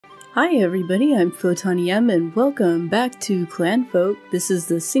Hi everybody, I'm Photony M and welcome back to Clanfolk. This is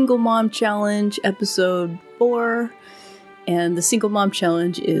the Single Mom Challenge, episode 4. And the Single Mom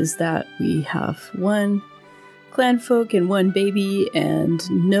Challenge is that we have one Clanfolk and one baby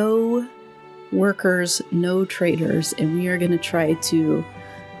and no workers, no traders. And we are going to try to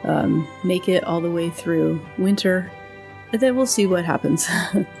make it all the way through winter. And then we'll see what happens.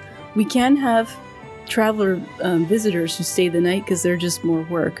 We can have traveler visitors who stay the night because they're just more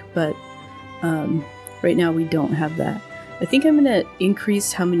work, but right now we don't have that. I think I'm going to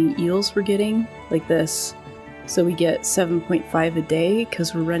increase how many eels we're getting, like this, so we get 7.5 a day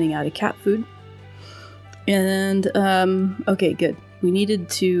because we're running out of cat food. And okay, good. We needed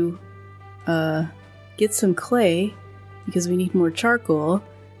to get some clay because we need more charcoal,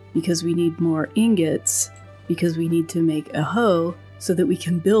 because we need more ingots, because we need to make a hoe so that we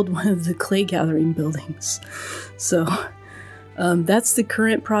can build one of the clay gathering buildings. So that's the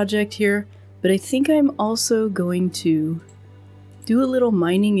current project here. But I think I'm also going to do a little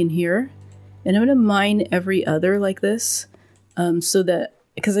mining in here. And I'm going to mine every other like this. So that,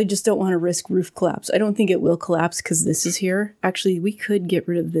 because I just don't want to risk roof collapse. I don't think it will collapse because this is here. Actually, we could get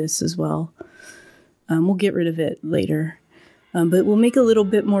rid of this as well. We'll get rid of it later. But we'll make a little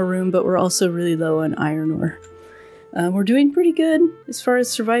bit more room, but we're also really low on iron ore. We're doing pretty good as far as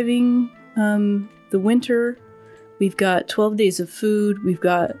surviving the winter. We've got 12 days of food. We've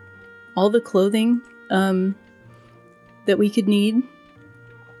got all the clothing that we could need.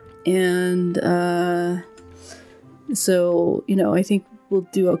 And so, you know, I think we'll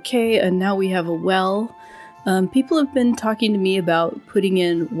do okay. And now we have a well. People have been talking to me about putting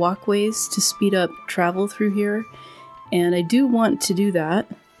in walkways to speed up travel through here. And I do want to do that.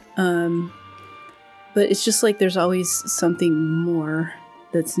 But it's just like there's always something more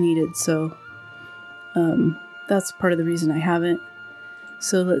that's needed, so that's part of the reason I haven't.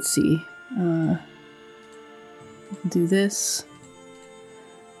 So let's see. Do this.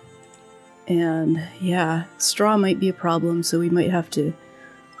 And yeah, straw might be a problem, so we might have to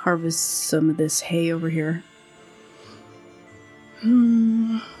harvest some of this hay over here.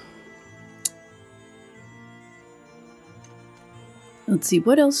 Let's see,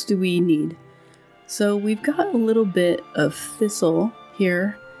 what else do we need? So we've got a little bit of thistle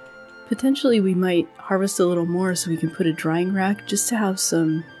here. Potentially we might harvest a little more so we can put a drying rack just to have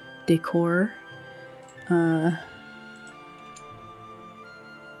some decor.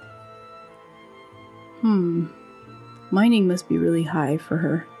 Mining must be really high for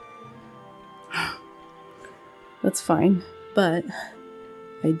her. That's fine, but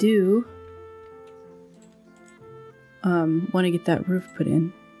I do want to get that roof put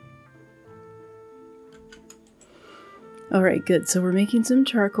in. Alright, good. So we're making some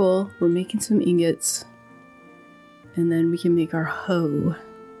charcoal, we're making some ingots, and then we can make our hoe.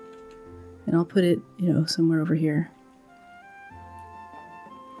 And I'll put it, you know, somewhere over here.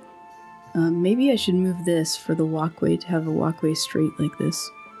 Maybe I should move this for the walkway to have a walkway straight like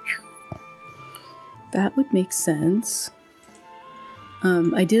this. That would make sense.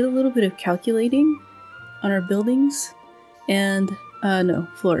 I did a little bit of calculating on our buildings, and, no,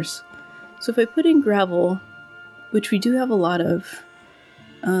 floors. So if I put in gravel, which we do have a lot of,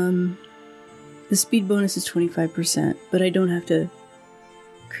 the speed bonus is 25%, but I don't have to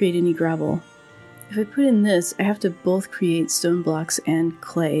create any gravel. If I put in this, I have to both create stone blocks and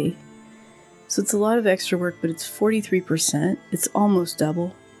clay. So it's a lot of extra work, but it's 43%. It's almost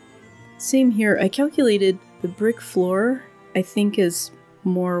double. Same here. I calculated the brick floor, I think, is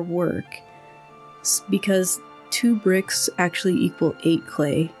more work, because 2 bricks actually equal 8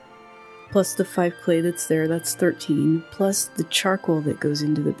 clay. Plus the 5 clay that's there, that's 13. Plus the charcoal that goes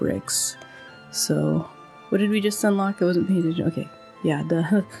into the bricks. So, what did we just unlock? I wasn't paying attention. Okay, yeah,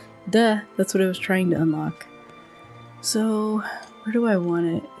 duh. Duh, that's what I was trying to unlock. So, where do I want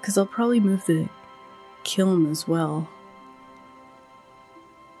it? Because I'll probably move the kiln as well.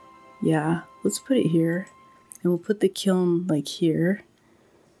 Yeah, let's put it here. And we'll put the kiln, like, here.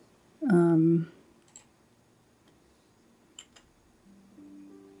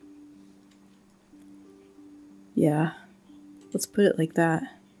 Yeah, let's put it like that.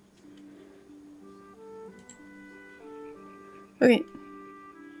 Okay.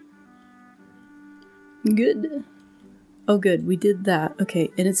 Good. Oh good, we did that. Okay,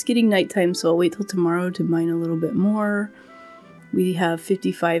 and it's getting nighttime, so I'll wait till tomorrow to mine a little bit more. We have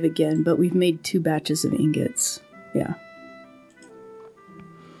 55 again, but we've made 2 batches of ingots. Yeah.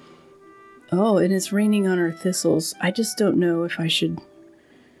 Oh, and it's raining on our thistles. I just don't know if I should...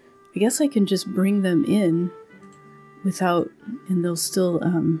 I guess I can just bring them in without... and they'll still, I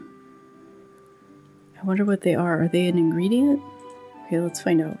wonder what they are. Are they an ingredient? Okay, let's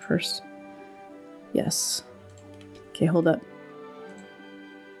find out first. Yes. Okay, hold up.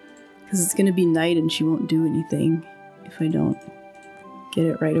 Because it's gonna be night and she won't do anything if I don't get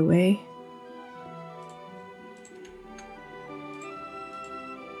it right away.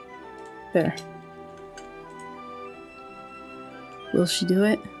 There. Will she do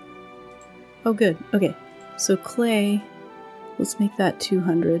it? Oh, good. Okay. So clay, let's make that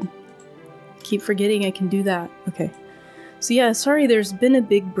 200. Keep forgetting I can do that. Okay. So yeah, sorry there's been a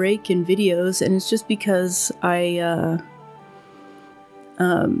big break in videos, and it's just because I,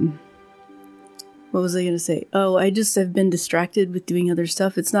 what was I gonna say? Oh, I've been distracted with doing other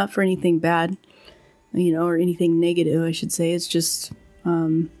stuff. It's not for anything bad, you know, or anything negative, I should say. It's just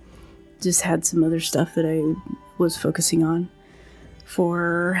had some other stuff that I was focusing on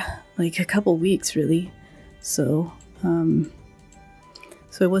for like a couple weeks, really. So I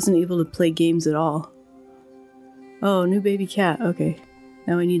wasn't able to play games at all. Oh, new baby cat. Okay.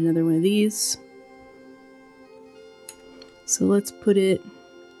 Now I need another one of these. So let's put it...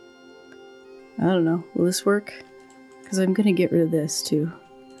 I don't know. Will this work? Because I'm going to get rid of this too.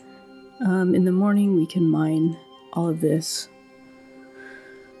 In the morning we can mine all of this.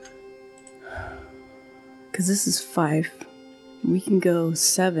 Because this is 5. We can go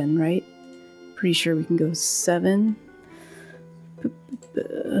 7, right? Pretty sure we can go 7.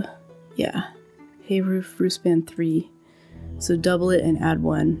 Yeah. Hay roof, roof span 3. So double it and add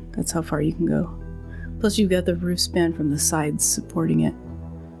 1. That's how far you can go. Plus you've got the roof span from the sides supporting it.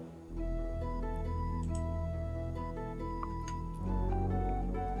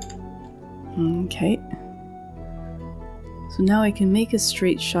 Okay. So now I can make a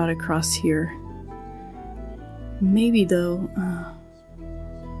straight shot across here. Maybe though,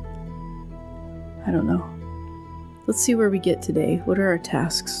 I don't know. Let's see where we get today. What are our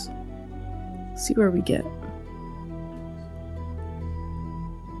tasks? Let's see where we get.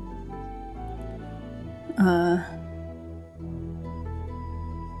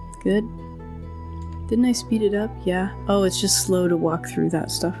 Good. Didn't I speed it up? Yeah. Oh, it's just slow to walk through that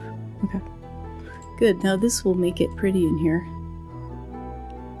stuff. Okay. Good. Now this will make it pretty in here.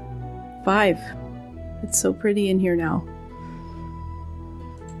 5. It's so pretty in here now.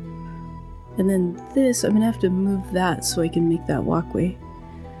 And then this, I'm gonna have to move that so I can make that walkway.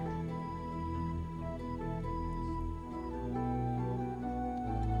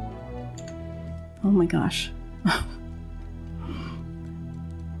 Oh my gosh.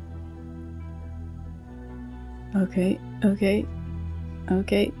 Okay, okay,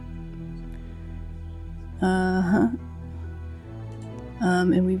 okay. Uh-huh.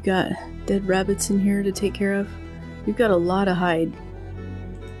 And we've got dead rabbits in here to take care of. We've got a lot of hide.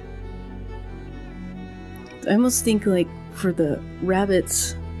 I almost think, like, for the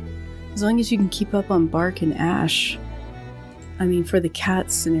rabbits, as long as you can keep up on bark and ash, I mean, for the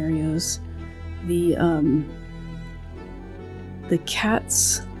cat scenarios, the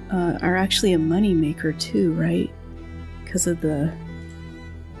cats are actually a money maker too, right? Because of the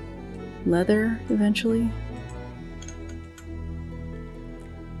leather, eventually.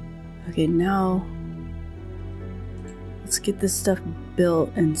 Okay, now let's get this stuff built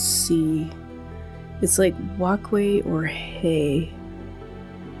and see. It's like walkway or hay.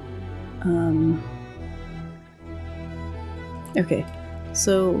 Okay,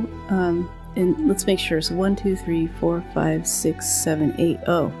 so and let's make sure. So 1, 2, 3, 4, 5, 6, 7, 8.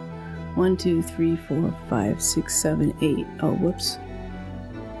 Oh, 1, 2, 3, 4, 5, 6, 7, 8. Oh, whoops.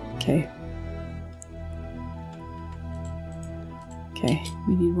 Okay. Okay,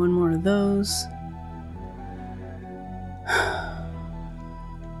 we need one more of those.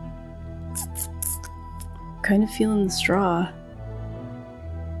 Kind of feeling the straw.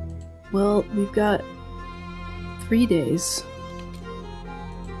 Well, we've got 3 days.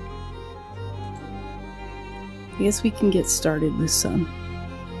 I guess we can get started with some.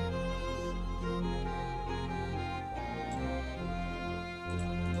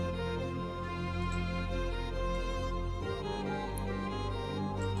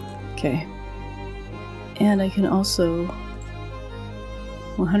 Okay. And I can also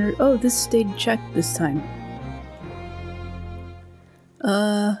 100. Oh, this stayed checked this time.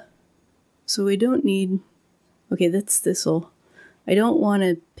 So we don't need. Okay, that's thistle. I don't want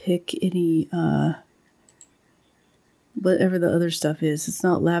to pick any whatever the other stuff is. It's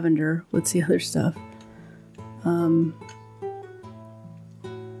not lavender. What's the other stuff? Oh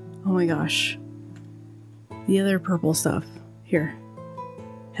my gosh. The other purple stuff. Here.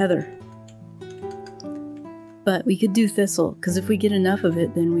 Heather. But we could do thistle, because if we get enough of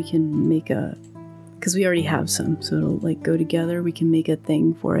it, then we can make a... Because we already have some, so it'll like go together. We can make a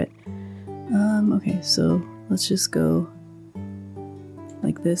thing for it. Okay, so let's just go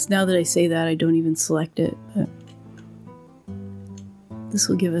like this. Now that I say that, I don't even select it, but this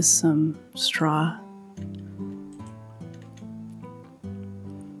will give us some straw.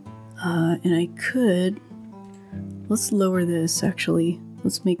 And I could, let's lower this actually.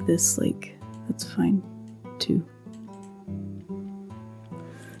 Let's make this like, that's fine too.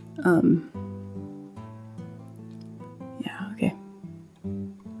 Yeah, okay.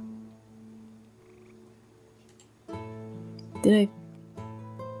 Did I?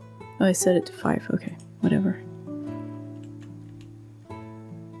 Oh, I set it to 5. Okay, whatever.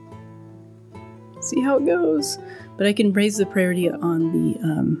 See how it goes. But I can raise the priority on the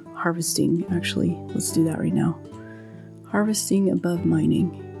harvesting, actually. Let's do that right now. Harvesting above mining.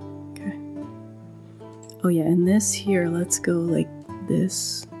 Okay. Oh yeah, and this here, let's go like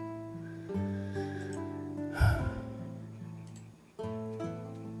this.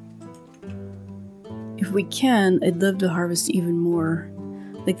 If we can, I'd love to harvest even more.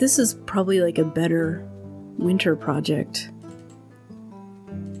 Like this is probably like a better winter project.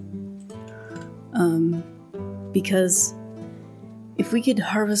 Because if we could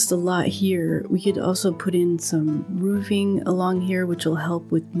harvest a lot here, we could also put in some roofing along here, which will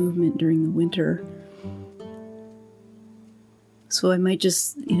help with movement during the winter. So I might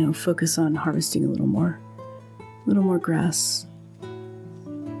just, you know, focus on harvesting a little more grass.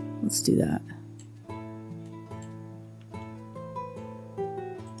 Let's do that.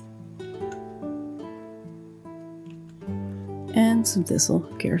 And some thistle,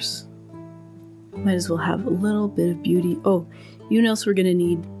 who cares? Might as well have a little bit of beauty. Oh, you know what else we're gonna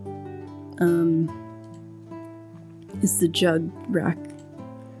need? Is the jug rack.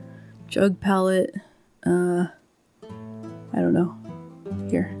 Jug palette. I don't know.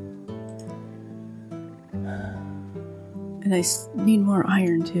 Here. And I need more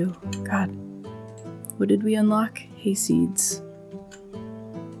iron too. God. What did we unlock? Hay seeds.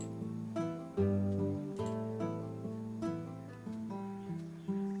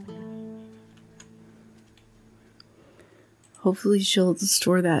 Hopefully she'll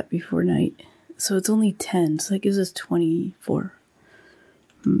store that before night. So it's only 10, so that gives us 24.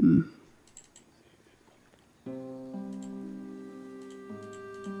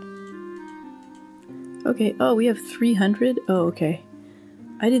 Okay, oh, we have 300? Oh, okay.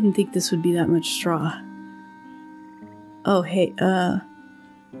 I didn't think this would be that much straw. Oh, hey, huh.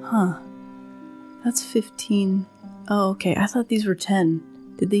 That's 15. Oh, okay, I thought these were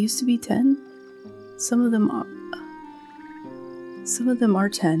 10. Did they used to be 10? Some of them are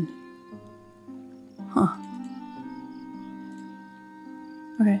 10. Huh.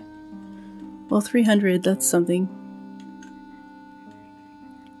 Okay. Well, 300, that's something.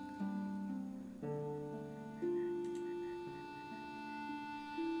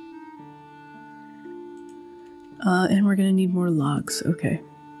 And we're gonna need more logs. Okay.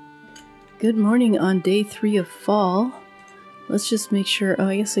 Good morning on day 3 of fall. Let's just make sure. Oh,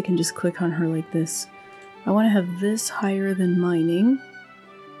 I guess I can just click on her like this. I want to have this higher than mining.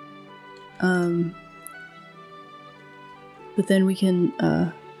 But then we can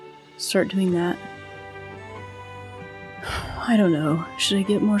start doing that. I don't know. Should I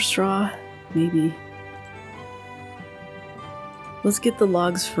get more straw? Maybe. Let's get the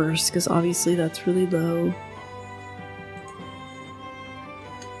logs first, because obviously that's really low.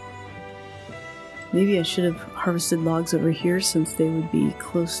 Maybe I should have harvested logs over here since they would be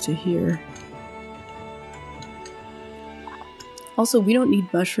close to here. Also, we don't need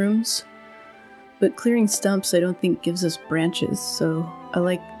mushrooms, but clearing stumps I don't think gives us branches, so I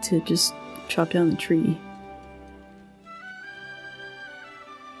like to just chop down the tree.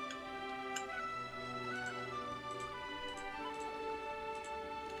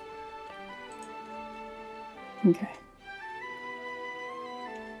 Okay.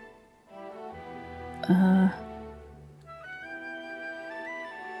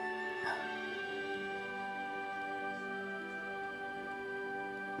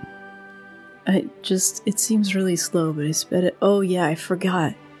 It seems really slow, but I sped it. Oh yeah, I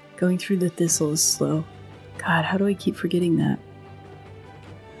forgot. Going through the thistle is slow. God, how do I keep forgetting that?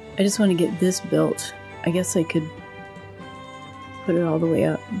 I just want to get this built. I guess I could put it all the way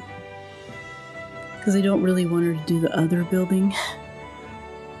up. Because I don't really want her to do the other building.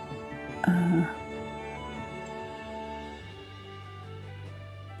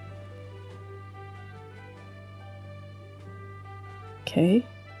 Okay.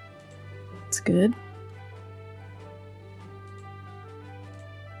 That's good.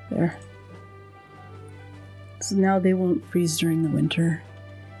 There. So now they won't freeze during the winter.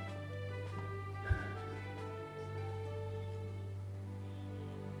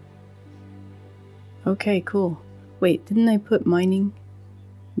 Okay, cool. Wait, didn't I put mining?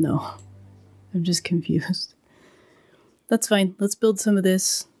 No. I'm just confused. That's fine. Let's build some of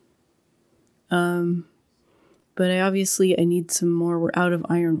this. But I need some more. We're out of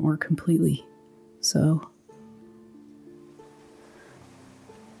iron ore completely. So.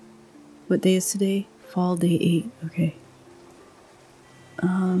 What day is today? Fall day 8. Okay.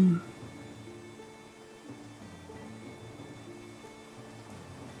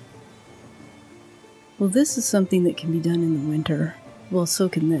 Well, this is something that can be done in the winter. Well, so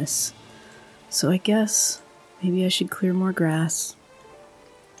can this. So I guess maybe I should clear more grass.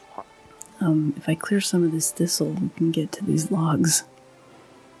 If I clear some of this thistle, we can get to these logs.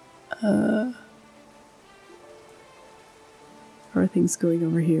 How are things going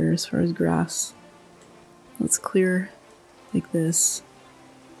over here as far as grass? Let's clear like this.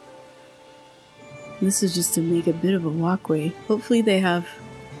 This is just to make a bit of a walkway. Hopefully they have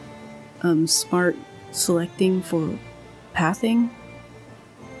smart selecting for pathing,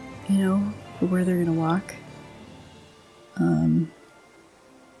 you know, for where they're gonna walk.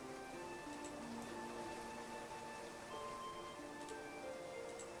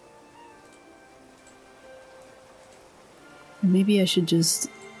 And maybe I should just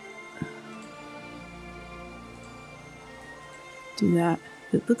do that.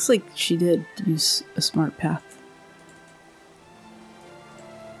 It looks like she did use a smart path.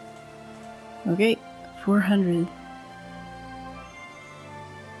 Okay, 400.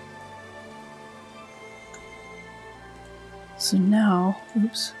 So now,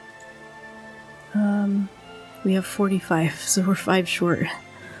 oops. We have 45, so we're 5 short.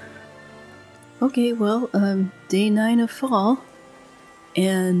 Okay, well, day 9 of fall,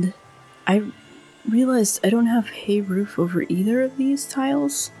 and I realized I don't have hay roof over either of these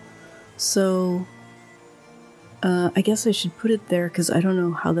tiles, so I guess I should put it there because I don't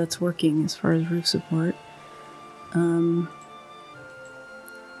know how that's working as far as roof support. And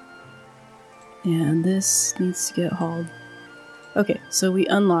this needs to get hauled. Okay, so we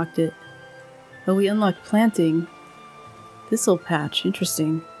unlocked it. Oh, we unlocked planting. This'll patch,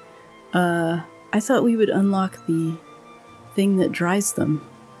 interesting. I thought we would unlock the thing that dries them.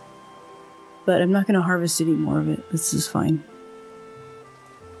 But I'm not going to harvest any more of it. This is fine.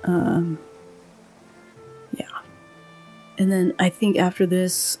 Yeah. And then I think after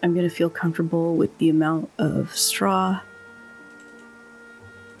this, I'm going to feel comfortable with the amount of straw.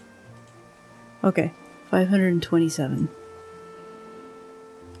 Okay, 527.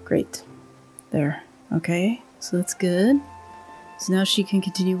 Great. There. Okay, so that's good. So now she can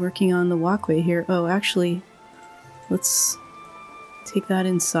continue working on the walkway here. Oh, actually, let's take that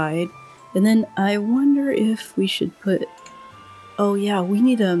inside. And then I wonder if we should put... Oh yeah, we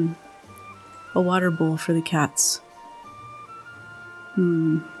need a water bowl for the cats.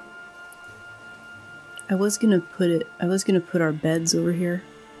 I was gonna put our beds over here.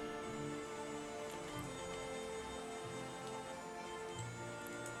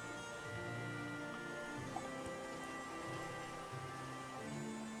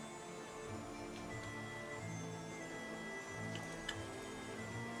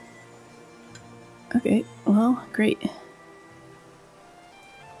 Okay, well, great.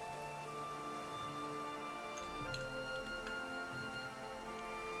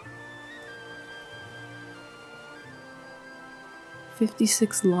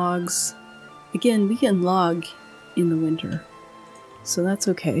 $56 logs. Again, we can log in the winter, so that's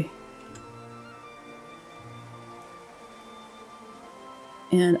okay.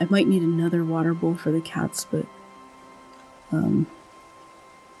 And I might need another water bowl for the cats, but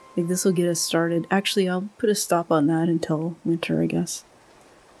like this will get us started. Actually, I'll put a stop on that until winter, I guess.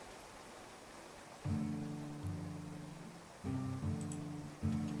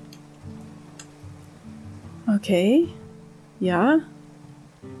 Okay. Yeah.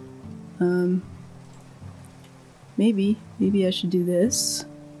 Maybe I should do this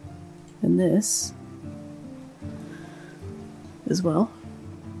and this as well.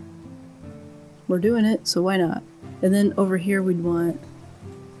 We're doing it, so why not? And then over here we'd want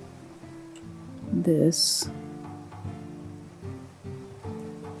this,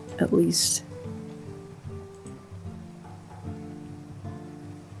 at least.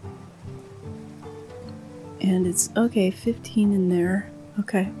 And it's, okay, 15 in there.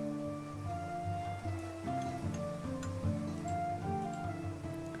 Okay.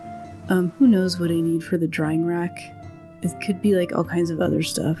 Who knows what I need for the drying rack? It could be like all kinds of other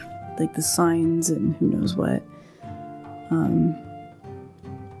stuff, like the signs and who knows what. And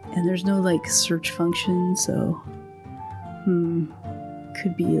there's no like search function, so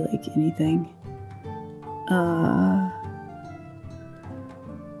could be like anything.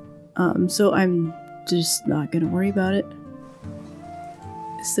 So I'm just not gonna worry about it.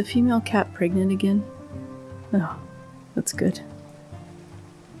 Is the female cat pregnant again? Oh, that's good.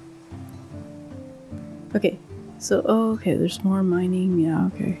 Okay, so, oh, okay, there's more mining. Yeah,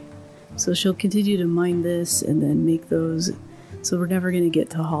 okay. So she'll continue to mine this and then make those. So we're never going to get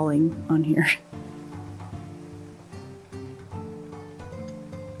to hauling on here.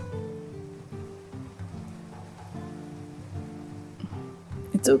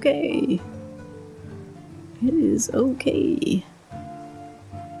 It's okay. It is okay.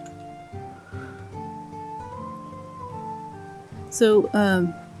 So,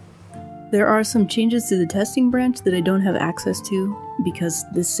 there are some changes to the testing branch that I don't have access to because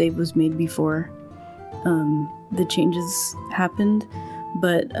this save was made before the changes happened,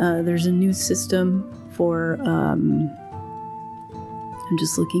 but there's a new system for, I'm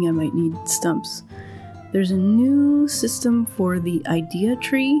just looking, I might need stumps. There's a new system for the idea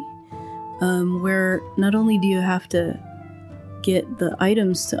tree, where not only do you have to get the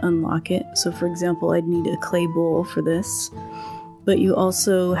items to unlock it, so for example, I'd need a clay bowl for this, but you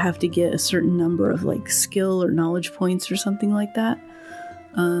also have to get a certain number of like skill or knowledge points or something like that,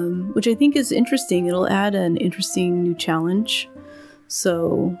 which I think is interesting. It'll add an interesting new challenge.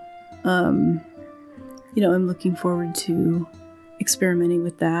 So, you know, I'm looking forward to experimenting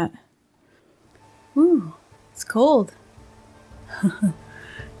with that. Ooh, it's cold.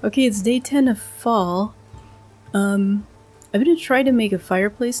 Okay, it's day 10 of fall. I'm gonna try to make a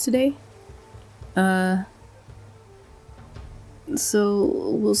fireplace today. So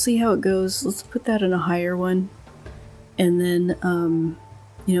we'll see how it goes. Let's put that in a higher one. And then,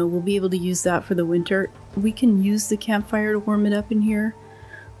 you know, we'll be able to use that for the winter. We can use the campfire to warm it up in here,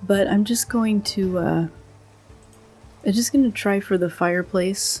 but I'm just going to, try for the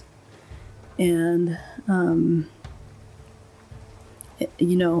fireplace. And,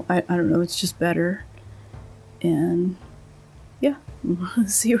 you know, I don't know, it's just better. And yeah, we'll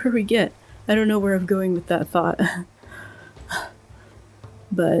see where we get. I don't know where I'm going with that thought.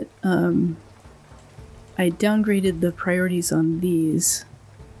 But I downgraded the priorities on these.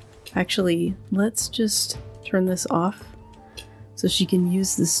 Actually, let's just turn this off so she can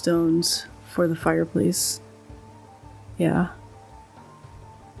use the stones for the fireplace. Yeah.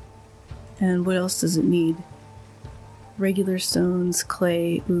 And what else does it need? Regular stones,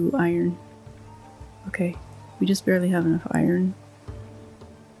 clay, ooh, iron. Okay, we just barely have enough iron.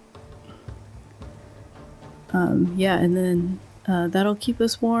 Yeah, and then that'll keep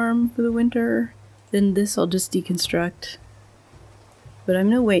us warm for the winter. Then this I'll just deconstruct. But I'm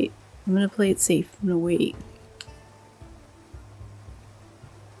gonna wait. I'm gonna play it safe. I'm gonna wait.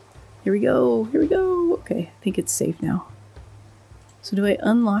 Here we go. Here we go. Okay, I think it's safe now. So do I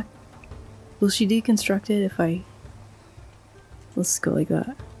unlock? Will she deconstruct it if I... Let's go like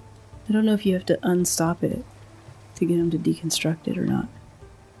that. I don't know if you have to unstop it to get him to deconstruct it or not.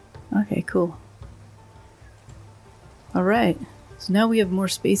 Okay, cool. Alright. So now we have more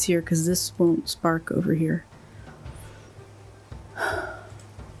space here because this won't spark over here.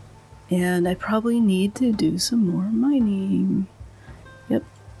 And I probably need to do some more mining. Yep.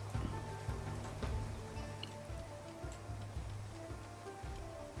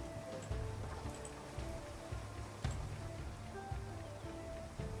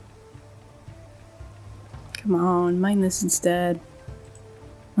 Come on, mine this instead.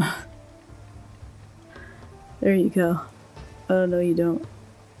 There you go. Oh, no you don't.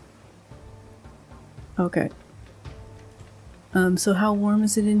 Okay. So how warm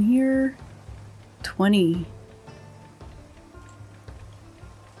is it in here? 20.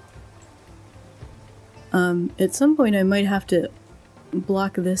 At some point I might have to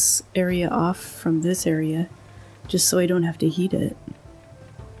block this area off from this area, just so I don't have to heat it.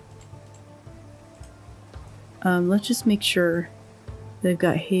 Let's just make sure they've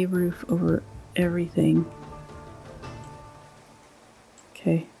got hay roof over everything.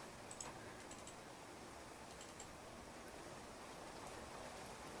 Okay.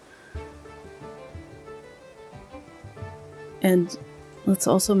 And let's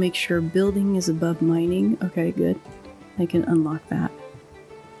also make sure building is above mining. Okay, good. I can unlock that.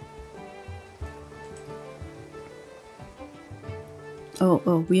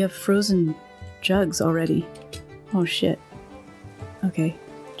 Oh, we have frozen jugs already. Oh shit. Okay,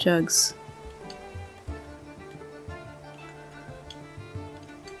 jugs.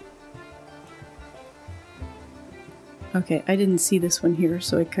 Okay, I didn't see this one here,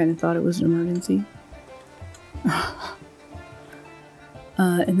 so I kind of thought it was an emergency.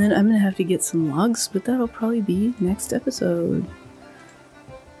 And then I'm gonna have to get some logs, but that'll probably be next episode.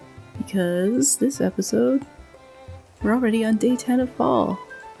 Because this episode, we're already on day 10 of fall.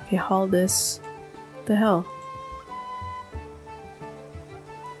 Okay, haul this. What the hell?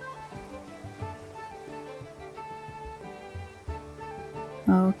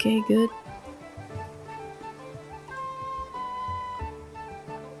 Okay, good.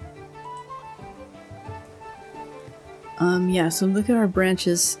 Yeah, so look at our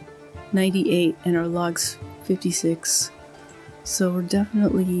branches, 98, and our logs, 56. So we're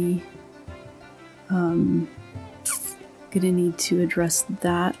definitely gonna need to address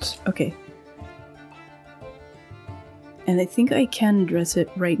that. Okay. And I think I can address it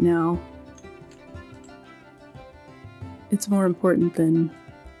right now. It's more important than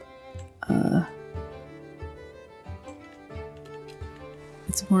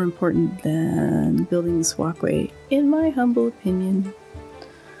building this walkway, in my humble opinion.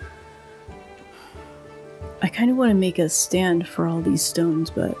 I kind of want to make a stand for all these stones,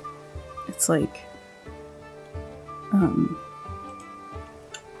 but it's like, oh,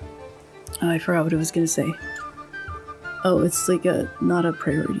 I forgot what I was gonna say. Oh, it's like not a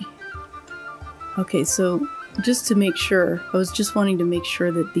priority. Okay, so just to make sure, I was just wanting to make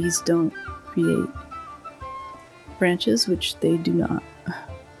sure that these don't create branches, which they do not.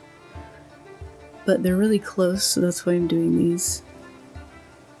 But they're really close, so that's why I'm doing these.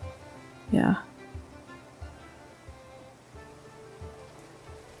 Yeah.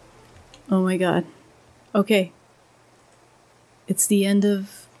 Oh my god. Okay. It's the end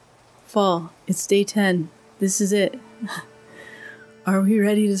of fall. It's day 10. This is it. Are we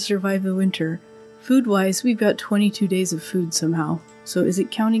ready to survive the winter? Food-wise, we've got 22 days of food somehow. So is it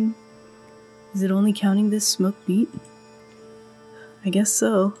counting... Is it only counting this smoked meat? I guess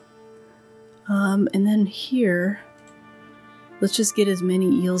so. And then here... Let's just get as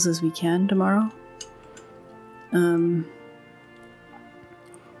many eels as we can tomorrow.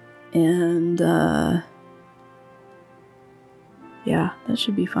 Yeah, that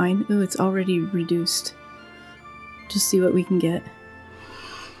should be fine. Ooh, it's already reduced. Just see what we can get.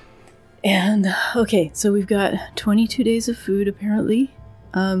 And, okay, so we've got 22 days of food, apparently.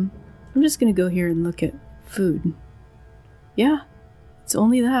 I'm just gonna go here and look at food. Yeah, it's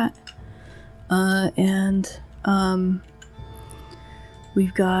only that.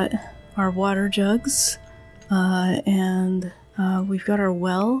 We've got our water jugs, and we've got our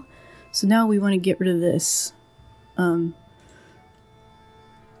well. So now we want to get rid of this.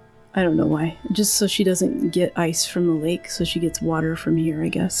 I don't know why. Just so she doesn't get ice from the lake, so she gets water from here, I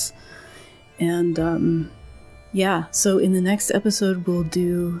guess. And, yeah, so in the next episode we'll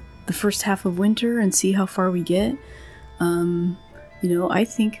do the first half of winter and see how far we get. You know, I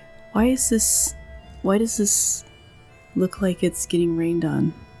think, why does this look like it's getting rained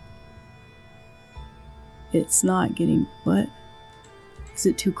on? It's not getting, what? Is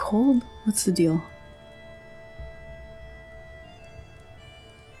it too cold? What's the deal?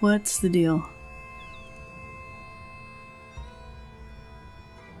 What's the deal?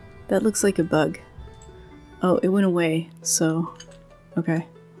 That looks like a bug. Oh, it went away, so... Okay.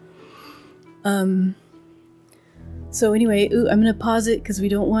 So anyway, ooh, I'm gonna pause it because we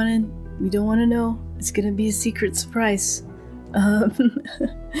don't want to know. It's gonna be a secret surprise.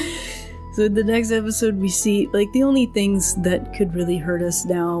 So in the next episode we see, like, the only things that could really hurt us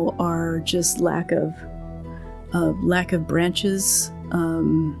now are just lack of branches,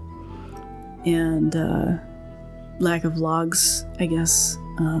 and lack of logs, I guess.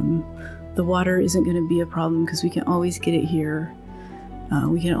 The water isn't going to be a problem because we can always get it here.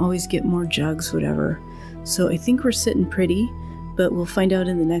 We can always get more jugs, whatever. So I think we're sitting pretty, but we'll find out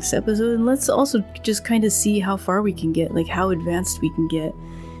in the next episode. And let's also just kind of see how far we can get, like how advanced we can get,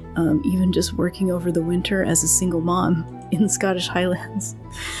 even just working over the winter as a single mom in the Scottish Highlands.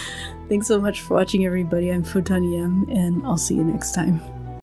 Thanks so much for watching, everybody. I'm Photonium, and I'll see you next time.